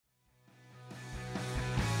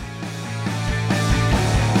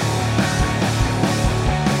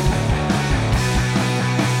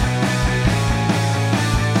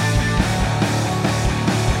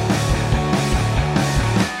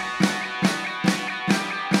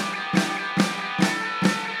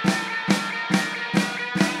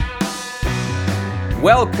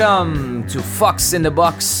Welcome to Fox in the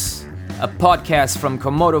Box, a podcast from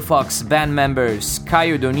Komodo Fox band members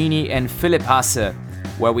Caio Donini and Philipp Hasse,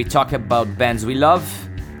 where we talk about bands we love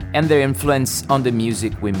and their influence on the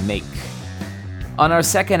music we make. On our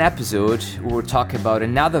second episode, we will talk about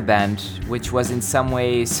another band which was in some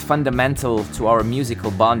ways fundamental to our musical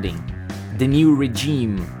bonding, The New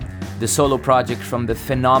Regime, the solo project from the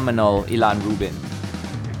phenomenal Ilan Rubin.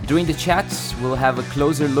 During the chat, we'll have a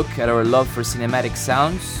closer look at our love for cinematic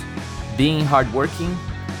sounds, being hardworking,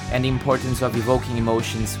 and the importance of evoking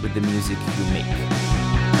emotions with the music you make.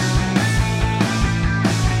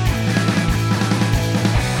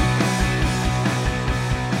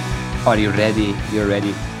 Are you ready? You're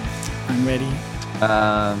ready? I'm ready.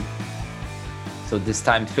 So this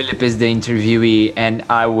time Philipp is the interviewee, and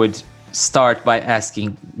I would start by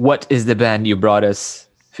asking, what is the band you brought us,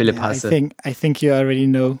 Philipp Hasse? I think you already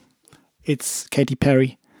know. It's Katy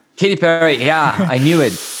Perry. Katy Perry, yeah, I knew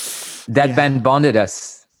it. That band bonded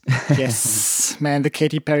us. Yes, man, the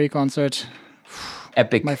Katy Perry concert.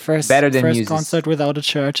 Epic. My first Muses. concert without a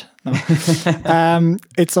shirt. No.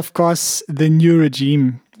 It's of course The New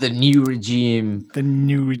Regime. The New Regime. The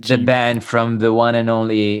New Regime. The band from the one and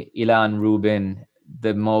only Ilan Rubin,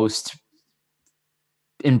 the most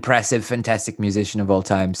impressive, fantastic musician of all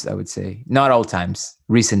times, I would say. Not all times,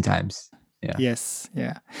 recent times. Yeah. Yes,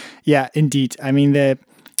 yeah, indeed. I mean,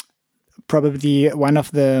 probably one of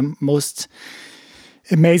the most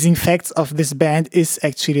amazing facts of this band is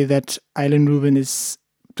actually that Ilan Rubin is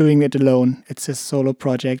doing it alone. It's his solo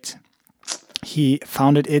project. He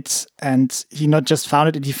founded it, and he not just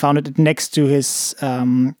founded it, he founded it next to his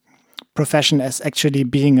profession as actually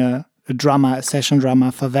being a drummer, a session drummer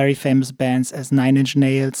for very famous bands as Nine Inch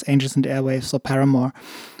Nails, Angels and Airwaves, or Paramore.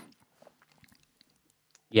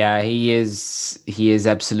 Yeah, he is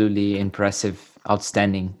absolutely impressive,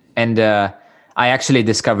 outstanding. And I actually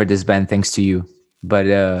discovered this band thanks to you.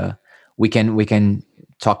 But we can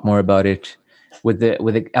talk more about it with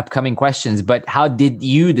the upcoming questions. But how did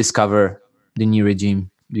you discover The New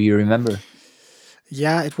Regime? Do you remember?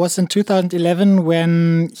 Yeah, it was in 2011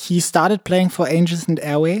 when he started playing for Angels and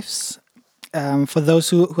Airwaves. For those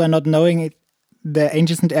who are not knowing it, the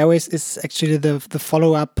Angels and Airwaves is actually the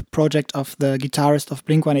follow-up project of the guitarist of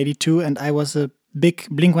Blink-182, and I was a big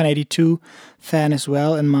Blink-182 fan as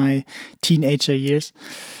well in my teenager years.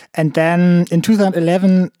 And then in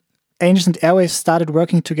 2011, Angels and Airwaves started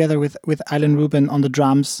working together with Ilan Rubin on the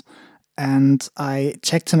drums, and I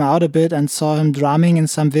checked him out a bit and saw him drumming in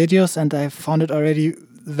some videos, and I found it already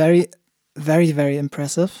very, very, very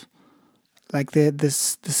impressive. Like the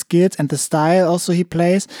skills and the style also he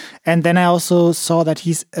plays. And then I also saw that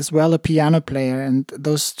he's as well a piano player. And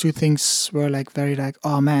those two things were very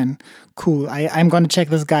oh man, cool. I'm going to check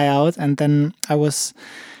this guy out. And then I was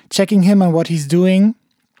checking him and what he's doing.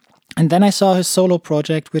 And then I saw his solo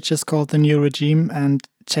project, which is called The New Regime, and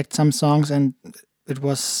checked some songs. And it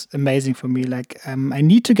was amazing for me. I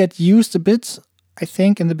need to get used a bit, I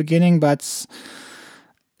think, in the beginning. But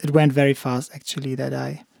it went very fast, actually, that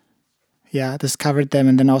I discovered them,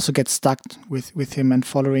 and then also get stuck with him and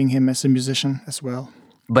following him as a musician as well.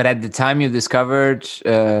 But at the time you discovered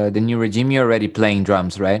The New Regime, you're already playing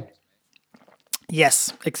drums, right?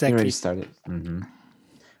 Yes, exactly. You already started. Mm-hmm.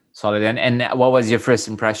 Solid. And what was your first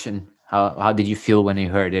impression? How did you feel when you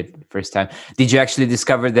heard it first time? Did you actually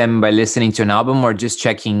discover them by listening to an album or just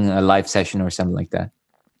checking a live session or something like that?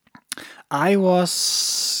 I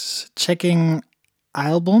was checking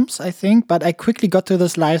albums, I think, but I quickly got to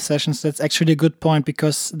those live sessions. That's actually a good point,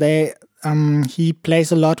 because he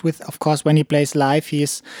plays a lot with, of course, when he plays live,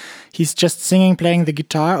 he's just singing, playing the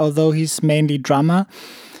guitar, although he's mainly drummer.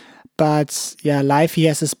 But yeah, live he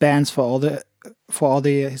has his bands for all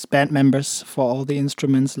his band members, for all the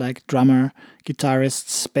instruments like drummer,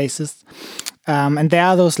 guitarists, bassists. And there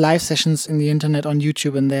are those live sessions in the internet on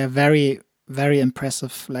YouTube, and they're very, very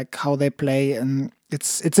impressive, like how they play. And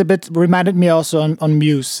it's a bit reminded me also on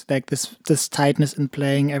Muse, like this tightness in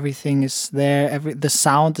playing. Everything is there. The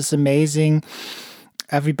sound is amazing.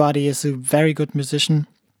 Everybody is a very good musician.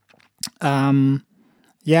 And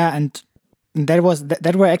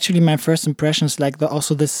that were actually my first impressions. Like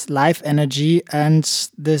also this live energy and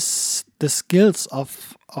the skills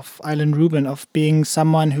of Ilan Rubin, of being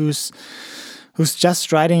someone who's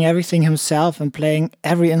just writing everything himself and playing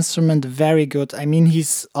every instrument very good. I mean,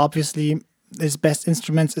 he's obviously, his best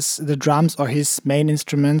instruments is the drums, or his main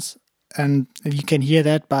instruments, and you can hear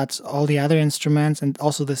that, but all the other instruments and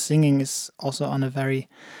also the singing is also on a very,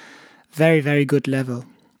 very, very good level.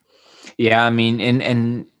 Yeah, I mean,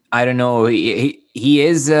 and I don't know, he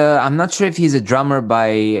is, I'm not sure if he's a drummer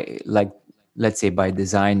by let's say by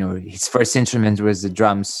design, or his first instrument was the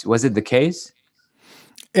drums. Was it the case?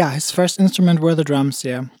 Yeah, his first instrument were the drums.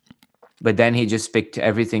 Yeah. But then he just picked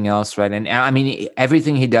everything else, right? And I mean,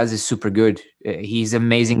 everything he does is super good. He's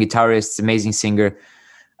amazing guitarist, amazing singer,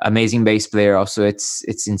 amazing bass player. Also,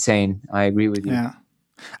 it's insane. I agree with you. Yeah.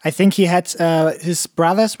 I think he had his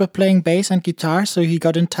brothers were playing bass and guitar, so he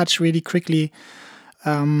got in touch really quickly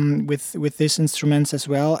with these instruments as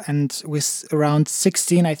well. And with around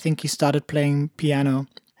 16, I think he started playing piano.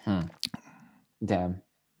 Damn,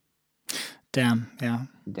 Yeah.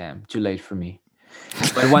 damn, too late for me.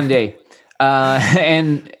 But one day.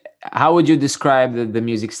 And how would you describe the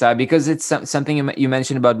music style? Because it's something you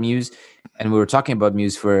mentioned about Muse, and we were talking about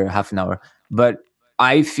Muse for half an hour. But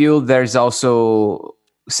I feel there's also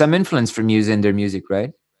some influence from Muse in their music,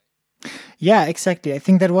 right? Yeah, exactly. I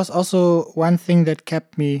think that was also one thing that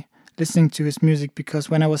kept me listening to his music, because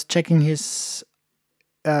when I was checking his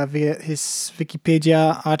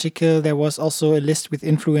Wikipedia article, there was also a list with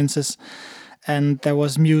influences, and there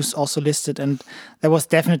was Muse also listed, and that was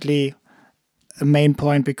definitely a main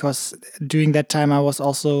point, because during that time I was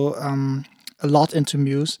also a lot into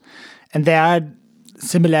Muse, and there are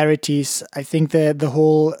similarities. I think the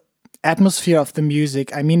whole atmosphere of the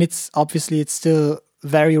music, I mean, it's still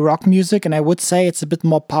very rock music, and I would say it's a bit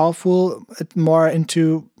more powerful, more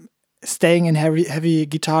into staying in heavy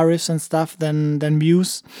guitar riffs and stuff than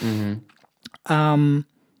Muse. On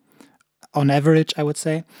average, I would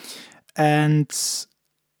say. And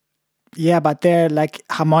yeah, but they're like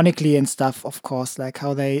harmonically and stuff, of course, like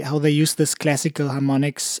how they use this classical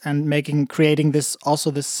harmonics and creating this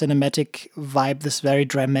cinematic vibe, this very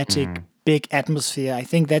dramatic big atmosphere. I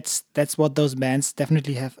think that's what those bands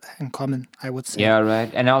definitely have in common, I would say. Yeah,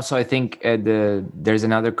 right. And also I think there's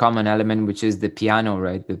another common element, which is the piano,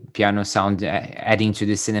 right? The piano sound adding to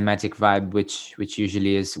the cinematic vibe, which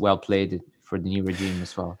usually is well played for the New Regime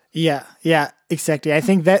as well. Yeah, exactly. I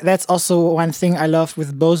think that's also one thing I loved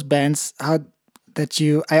with both bands, I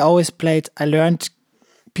learned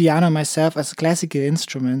piano myself as a classical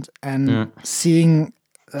instrument, and seeing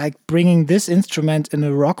like bringing this instrument in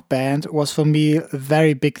a rock band was for me a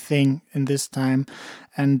very big thing in this time.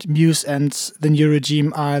 And Muse and the New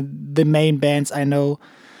Regime are the main bands I know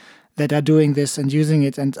that are doing this and using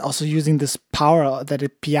it, and also using this power that a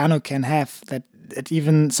piano can have, that it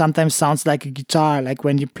even sometimes sounds like a guitar, like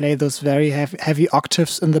when you play those very heavy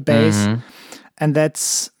octaves in the bass. And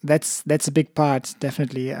that's a big part,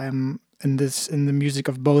 definitely, in the music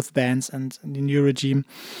of both bands and the New Regime.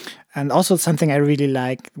 And also something I really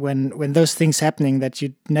like when those things happening that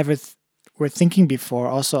you never were thinking before.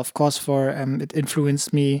 Also, of course, it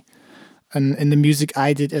influenced me in the music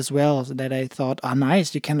I did as well, so that I thought,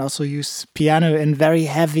 nice, you can also use piano in very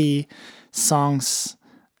heavy songs.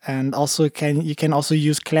 And also you can also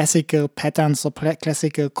use classical patterns or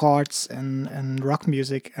classical chords in rock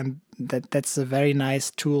music, and that's a very nice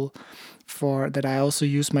tool that I also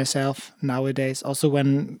use myself nowadays. Also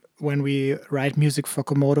when we write music for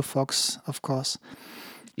Komodo Fox, of course.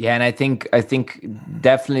 Yeah, and I think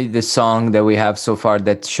definitely the song that we have so far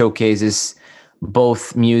that showcases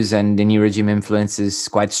both Muse and the New Regime influences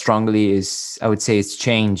quite strongly is, I would say, it's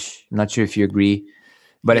Change. I'm not sure if you agree.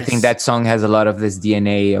 But yes. I think that song has a lot of this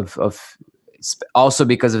DNA of also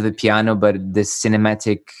because of the piano, but this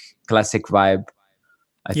cinematic classic vibe.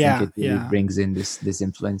 I think it really brings in this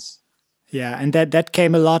influence. Yeah, and that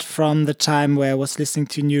came a lot from the time where I was listening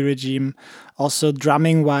to New Regime. Also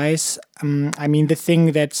drumming wise, I mean, the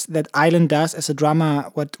thing that Island does as a drummer,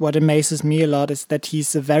 what amazes me a lot is that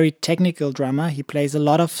he's a very technical drummer. He plays a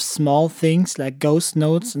lot of small things like ghost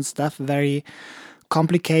notes and stuff, very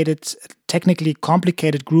technically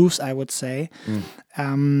complicated grooves, I would say.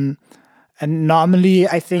 And normally,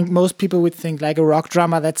 I think most people would think like a rock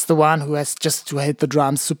drummer, that's the one who has just to hit the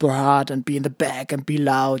drums super hard and be in the back and be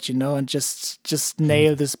loud, and just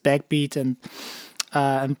nail this backbeat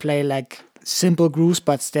and play like simple grooves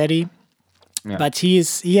but steady. Yeah. But he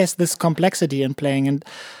has this complexity in playing, and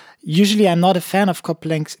usually I'm not a fan of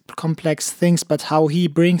complex things, but how he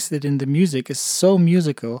brings it in the music is so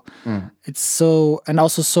musical. It's and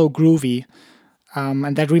also so groovy.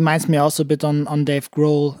 And that reminds me also a bit on Dave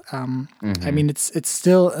Grohl. I mean, it's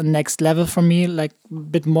still a next level for me, like a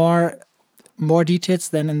bit more details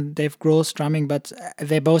than in Dave Grohl's drumming, but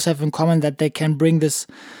they both have in common that they can bring this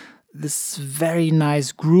very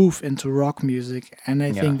nice groove into rock music. And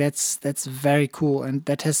I think that's very cool. And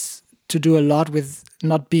that has to do a lot with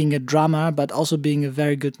not being a drummer, but also being a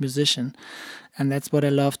very good musician. And that's what I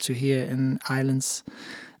love to hear in Island's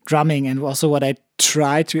drumming, and also what I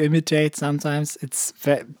try to imitate sometimes.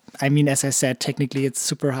 I mean, as I said, technically it's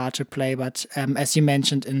super hard to play, but as you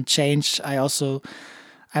mentioned in Change, I'm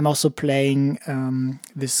also playing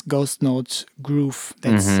this Ghost Note groove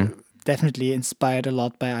that's definitely inspired a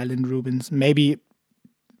lot by Island Rubin's. Maybe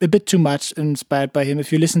a bit too much inspired by him.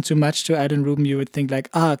 If you listen too much to Island Rubin, you would think like,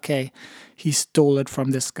 okay, he stole it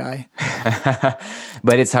from this guy.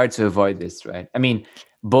 But it's hard to avoid this, right? I mean,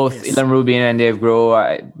 both Ilan Rubin and Dave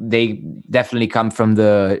Grohl, they definitely come from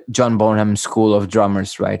the John Bonham school of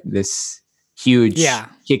drummers, right? This huge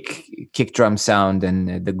kick drum sound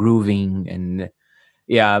and the grooving and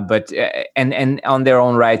but and on their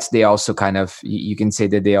own rights, they also kind of, you can say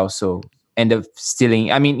that they also end up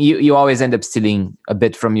stealing. I mean, you always end up stealing a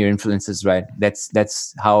bit from your influences, right?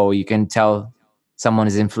 That's how you can tell someone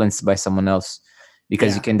is influenced by someone else,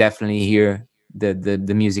 because you can definitely hear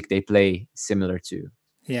the music they play similar to.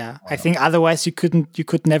 Yeah, I think otherwise you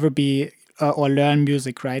could never be or learn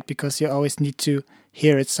music, right? Because you always need to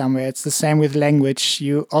hear it somewhere. It's the same with language.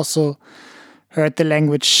 You also heard the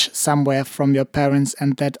language somewhere from your parents,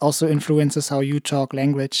 and that also influences how you talk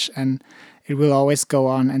language, and it will always go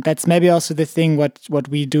on. And that's maybe also the thing what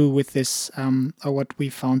we do with this, or what we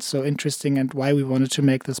found so interesting and why we wanted to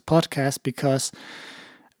make this podcast, because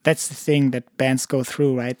that's the thing that bands go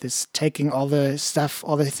through, right? This taking all the stuff,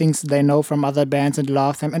 all the things they know from other bands and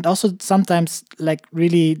love them, and also sometimes like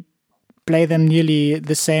really play them nearly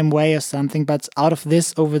the same way or something. But out of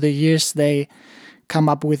this, over the years, they come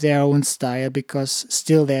up with their own style, because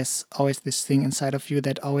still there's always this thing inside of you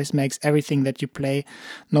that always makes everything that you play,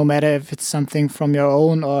 no matter if it's something from your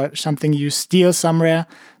own or something you steal somewhere,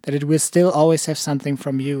 that it will still always have something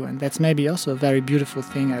from you. And that's maybe also a very beautiful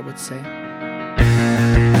thing, I would say.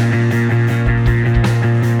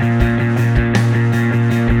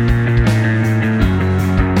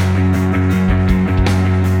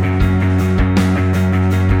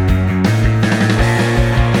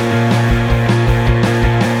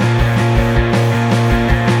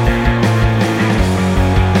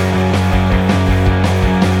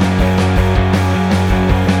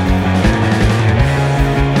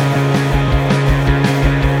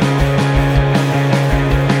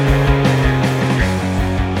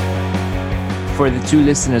 For the two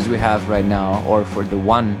listeners we have right now, or for the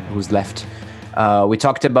one who's left, we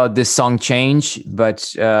talked about this song Change,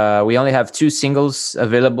 but we only have 2 singles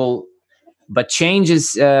available. But Change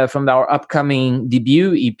is from our upcoming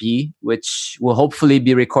debut EP, which will hopefully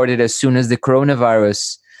be recorded as soon as the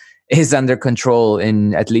coronavirus is under control,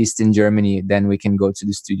 at least in Germany. Then we can go to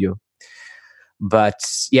the studio. But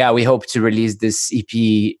yeah, we hope to release this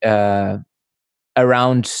EP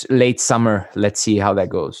around late summer. Let's see how that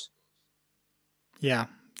goes. Yeah,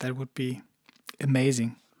 that would be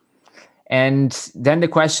amazing. And then the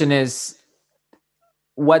question is,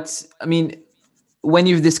 when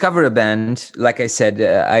you've discovered a band, like I said,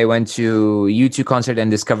 I went to U2 concert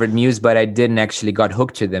and discovered Muse, but I didn't actually got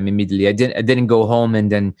hooked to them immediately. I didn't go home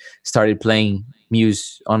and then started playing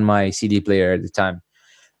Muse on my CD player at the time.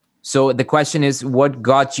 So the question is, what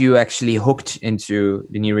got you actually hooked into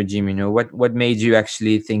the New Regime? You know, what made you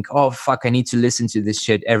actually think, oh fuck, I need to listen to this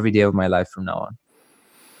shit every day of my life from now on?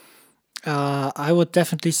 I would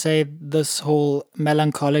definitely say this whole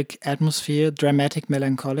melancholic atmosphere, dramatic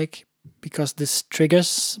melancholic, because this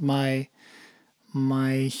triggers my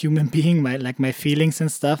human being, my feelings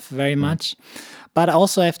and stuff very much. But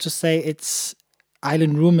also I have to say it's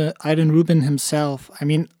Island Rubin himself. I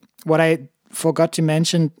mean, what I forgot to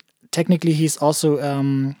mention, technically he's also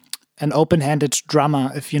an open-handed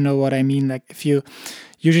drummer, if you know what I mean. Like, if you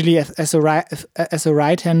usually as a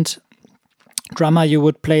right-hand drummer, you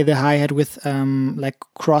would play the hi-hat with like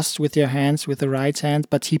crossed with your hands with the right hand,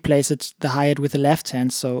 but he plays the hi-hat with the left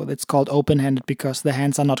hand, so it's called open-handed because the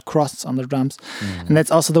hands are not crossed on the drums. And that's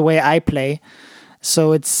also the way I play.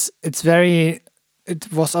 So it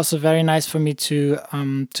was also very nice for me to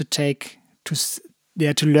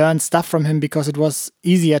learn stuff from him, because it was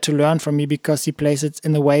easier to learn from me because he plays it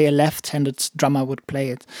in the way a left-handed drummer would play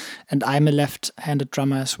it, and I'm a left-handed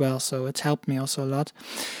drummer as well, so it helped me also a lot.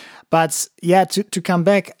 But yeah, to come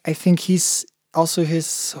back, I think his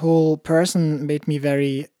whole person made me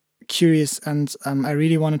very curious, and I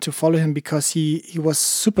really wanted to follow him, because he was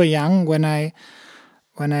super young when I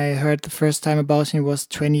heard the first time about him. He was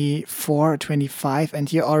 24 or 25, and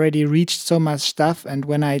he already reached so much stuff. And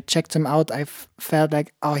when I checked him out, I felt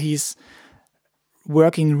like, oh, he's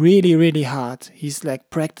working really, really hard. He's like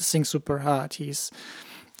practicing super hard. He's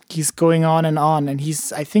he's going on, and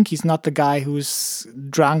I think he's not the guy who's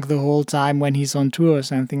drunk the whole time when he's on tour or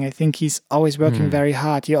something. I think he's always working very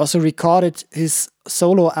hard. He also recorded his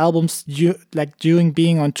solo albums during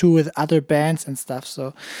being on tour with other bands and stuff.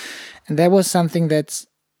 So, and that was something that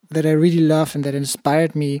I really love and that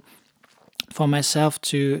inspired me for myself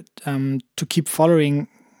to keep following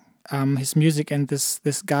his music and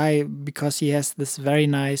this guy, because he has this very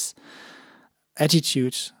nice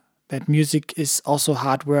attitude that music is also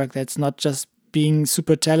hard work. That's not just being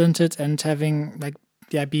super talented and having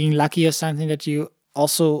being lucky or something, that you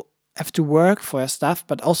also have to work for your stuff,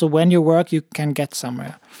 but also when you work, you can get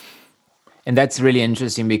somewhere. And that's really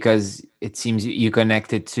interesting, because it seems you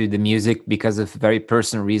connected to the music because of very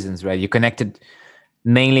personal reasons, right? You connected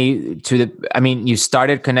mainly to you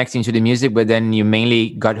started connecting to the music, but then you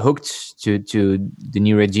mainly got hooked to the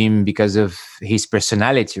New Regime because of his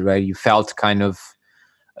personality, right? You felt kind of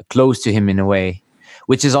close to him in a way,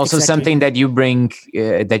 which is also something that you bring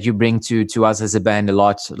to us as a band a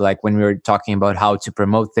lot. Like when we were talking about how to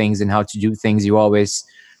promote things and how to do things, you always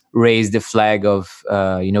raise the flag of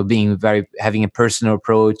having a personal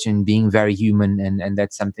approach and being very human, and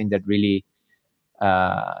that's something that really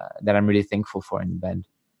that I'm really thankful for in the band.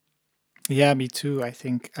 Yeah, me too. I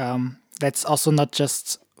think that's also not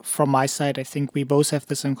just from my side. I think we both have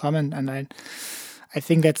this in common, and I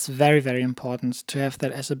think that's very, very important to have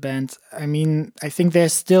that as a band. I mean, I think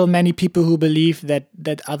there's still many people who believe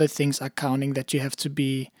that other things are counting, that you have to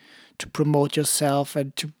promote yourself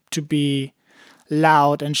and to be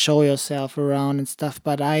loud and show yourself around and stuff.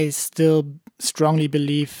 But I still strongly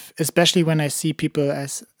believe, especially when I see people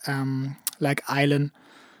as like Island,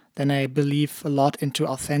 then I believe a lot into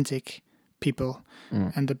authentic people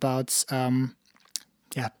and about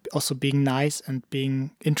also being nice and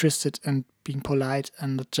being interested and being polite,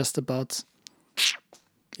 and not just about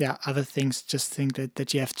other things. Just think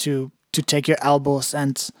that you have to take your elbows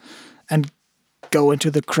and go into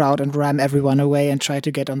the crowd and ram everyone away and try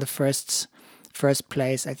to get on the first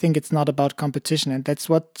place. I think it's not about competition, and that's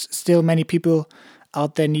what still many people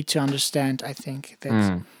out there need to understand. I think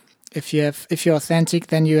that if you're authentic,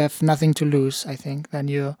 then you have nothing to lose. I think then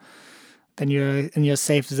you're in your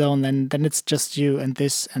safe zone. Then it's just you and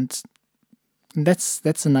this, and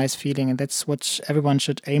that's a nice feeling, and that's what everyone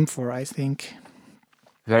should aim for, I think.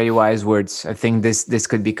 Very wise words. I think this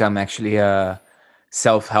could become actually a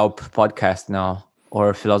self-help podcast now, or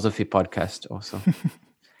a philosophy podcast also.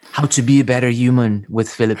 How to be a better human with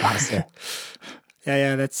Philipp Hasse.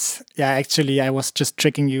 Actually, I was just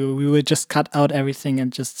tricking you. We will just cut out everything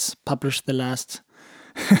and just publish the last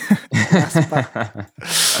part.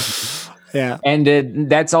 Yeah. And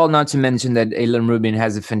that's all not to mention that Ilan Rubin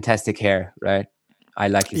has a fantastic hair, right? I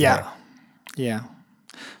like his hair. Yeah.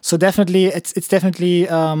 So definitely, it's definitely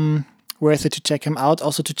worth it to check him out.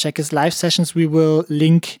 Also to check his live sessions. We will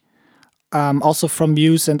link also from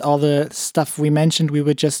Muse and all the stuff we mentioned. We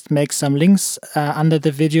will just make some links under the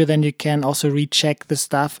video. Then you can also recheck the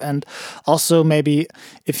stuff. And also maybe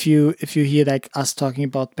if you hear like us talking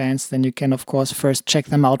about bands, then you can of course first check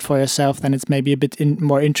them out for yourself. Then it's maybe a bit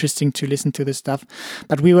more interesting to listen to the stuff.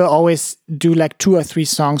 But we will always do like 2 or 3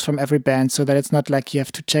 songs from every band, so that it's not like you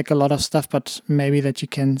have to check a lot of stuff, but maybe that you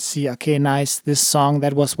can see, okay, nice, this song,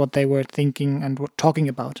 that was what they were thinking and were talking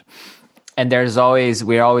about. And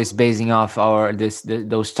we're always basing off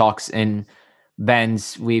those talks in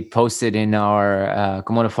bands we posted in our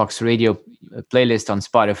Komodo Fox Radio playlist on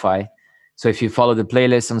Spotify. So if you follow the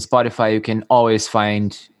playlist on Spotify, you can always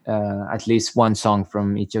find at least one song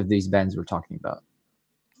from each of these bands we're talking about.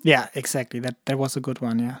 Yeah, exactly. That was a good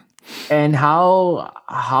one. Yeah. And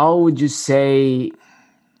how would you say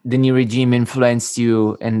the New Regime influenced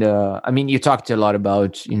you? And you talked a lot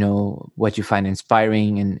about what you find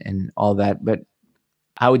inspiring and all that, but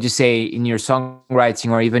how would you say in your songwriting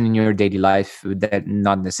or even in your daily life, that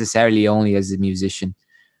not necessarily only as a musician,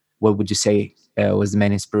 what would you say was the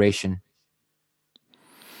main inspiration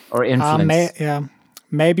or influence?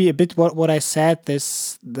 Maybe a bit what I said,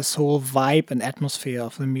 this whole vibe and atmosphere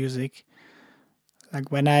of the music. Like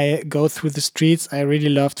when I go through the streets, I really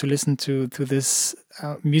love to listen to this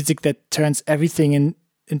music that turns everything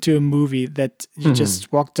into a movie, that you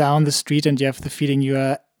just walk down the street and you have the feeling you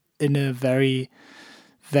are in a very,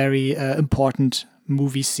 very important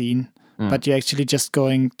movie scene, but you're actually just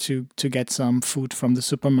going to get some food from the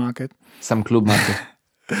supermarket. Some Clubmarket.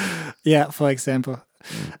 Yeah, for example.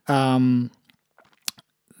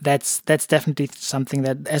 That's definitely something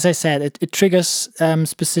that, as I said, it triggers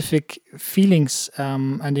specific feelings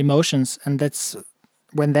and emotions, and that's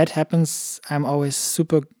when that happens. I'm always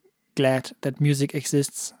super glad that music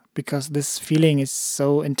exists, because this feeling is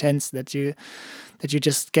so intense that that you're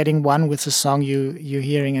just getting one with the song you're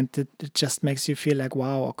hearing, and it just makes you feel like,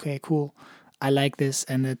 wow, okay, cool, I like this,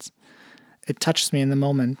 and it touches me in the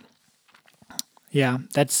moment. Yeah,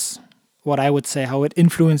 that's what I would say, how it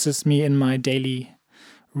influences me in my daily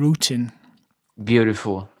routine.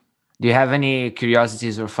 Beautiful. Do you have any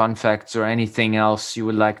curiosities or fun facts or anything else you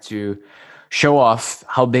would like to show off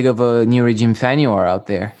how big of a New Regime fan you are out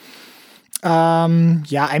there?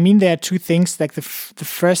 Yeah, I mean, there are two things. Like the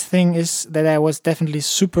first thing is that I was definitely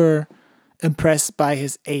super impressed by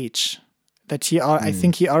his age. That I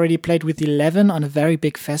think he already played with 11 on a very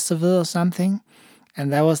big festival or something,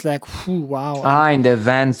 and that was like, whew, wow. In the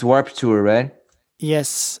Vans Warped Tour, right?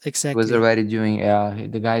 Yes, exactly. Was already doing.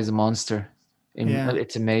 The guy is a monster.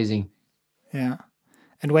 It's amazing. Yeah.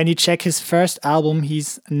 And when you check his first album,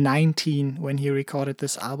 he's 19 when he recorded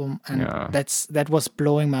this album. And that was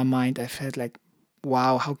blowing my mind. I felt like,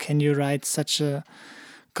 wow, how can you write such a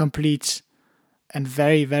complete and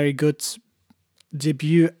very, very good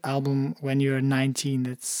debut album when you're 19?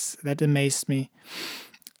 That amazed me.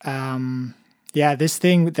 This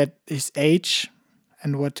thing, that his age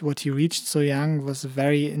and what he reached so young, was a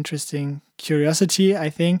very interesting curiosity, I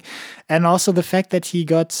think. And also the fact that he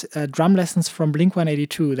got drum lessons from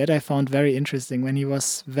Blink-182, that I found very interesting when he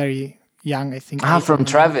was very young, I think. From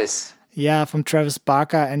Travis. Yeah, from Travis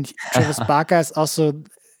Barker. And Travis Barker is also,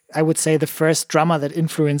 I would say, the first drummer that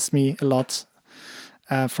influenced me a lot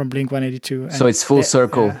from Blink-182. So it's full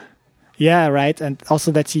circle. Yeah, right. And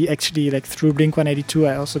also that he actually, like, through Blink-182,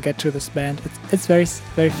 I also get to this band. It's very,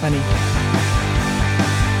 very funny.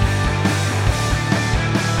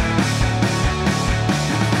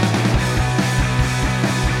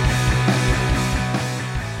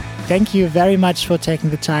 Thank you very much for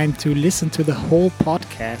taking the time to listen to the whole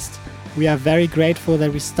podcast. We are very grateful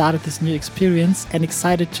that we started this new experience and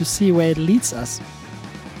excited to see where it leads us.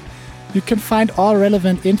 You can find all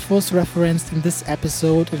relevant infos referenced in this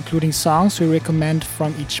episode, including songs we recommend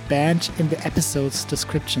from each band, in the episode's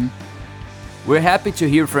description. We're happy to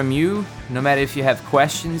hear from you, no matter if you have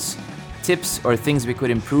questions, tips, or things we could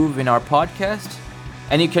improve in our podcast.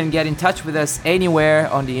 And you can get in touch with us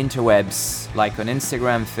anywhere on the interwebs, like on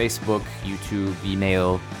Instagram, Facebook, YouTube,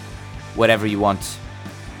 email, whatever you want.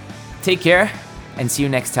 Take care and see you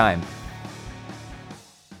next time.